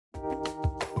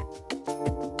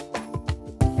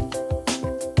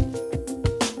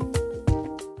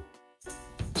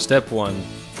Step 1.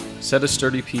 Set a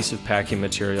sturdy piece of packing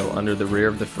material under the rear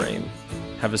of the frame.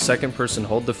 Have a second person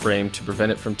hold the frame to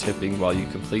prevent it from tipping while you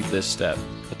complete this step.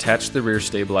 Attach the rear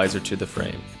stabilizer to the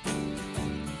frame.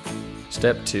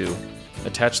 Step 2.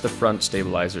 Attach the front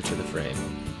stabilizer to the frame.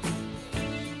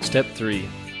 Step 3.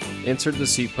 Insert the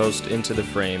seat post into the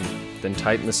frame, then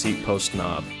tighten the seat post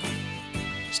knob.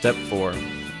 Step 4.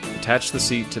 Attach the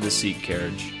seat to the seat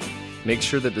carriage. Make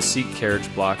sure that the seat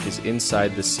carriage block is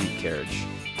inside the seat carriage.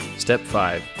 Step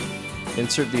 5.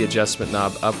 Insert the adjustment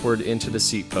knob upward into the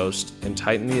seat post and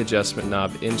tighten the adjustment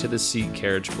knob into the seat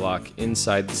carriage block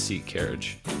inside the seat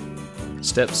carriage.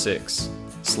 Step 6.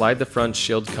 Slide the front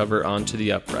shield cover onto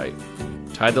the upright.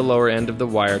 Tie the lower end of the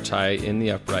wire tie in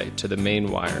the upright to the main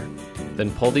wire.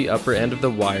 Then pull the upper end of the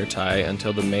wire tie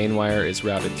until the main wire is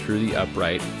routed through the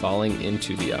upright, falling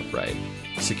into the upright.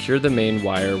 Secure the main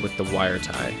wire with the wire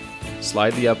tie.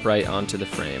 Slide the upright onto the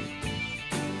frame.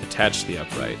 Attach the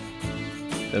upright.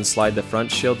 Then slide the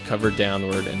front shield cover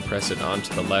downward and press it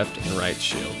onto the left and right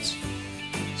shields.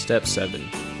 Step 7.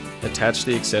 Attach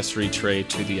the accessory tray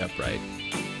to the upright.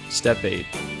 Step 8.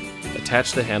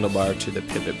 Attach the handlebar to the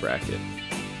pivot bracket.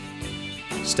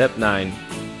 Step 9.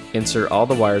 Insert all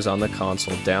the wires on the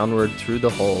console downward through the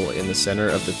hole in the center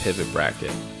of the pivot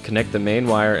bracket. Connect the main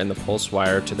wire and the pulse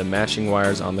wire to the matching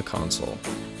wires on the console.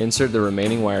 Insert the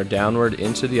remaining wire downward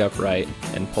into the upright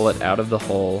and pull it out of the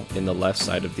hole in the left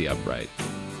side of the upright.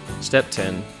 Step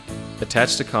 10.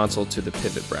 Attach the console to the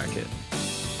pivot bracket.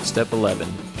 Step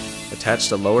 11. Attach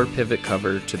the lower pivot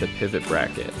cover to the pivot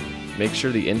bracket. Make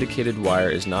sure the indicated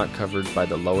wire is not covered by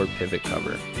the lower pivot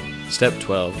cover. Step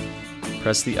 12.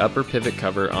 Press the upper pivot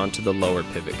cover onto the lower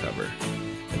pivot cover.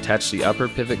 Attach the upper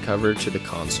pivot cover to the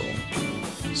console.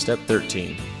 Step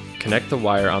 13. Connect the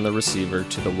wire on the receiver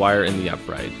to the wire in the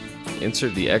upright.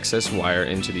 Insert the excess wire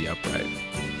into the upright.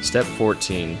 Step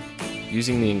 14.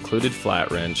 Using the included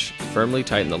flat wrench, firmly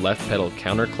tighten the left pedal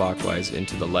counterclockwise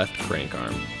into the left crank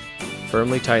arm.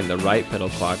 Firmly tighten the right pedal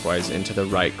clockwise into the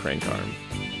right crank arm.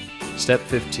 Step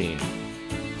 15.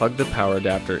 Plug the power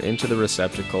adapter into the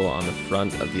receptacle on the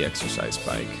front of the exercise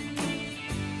bike.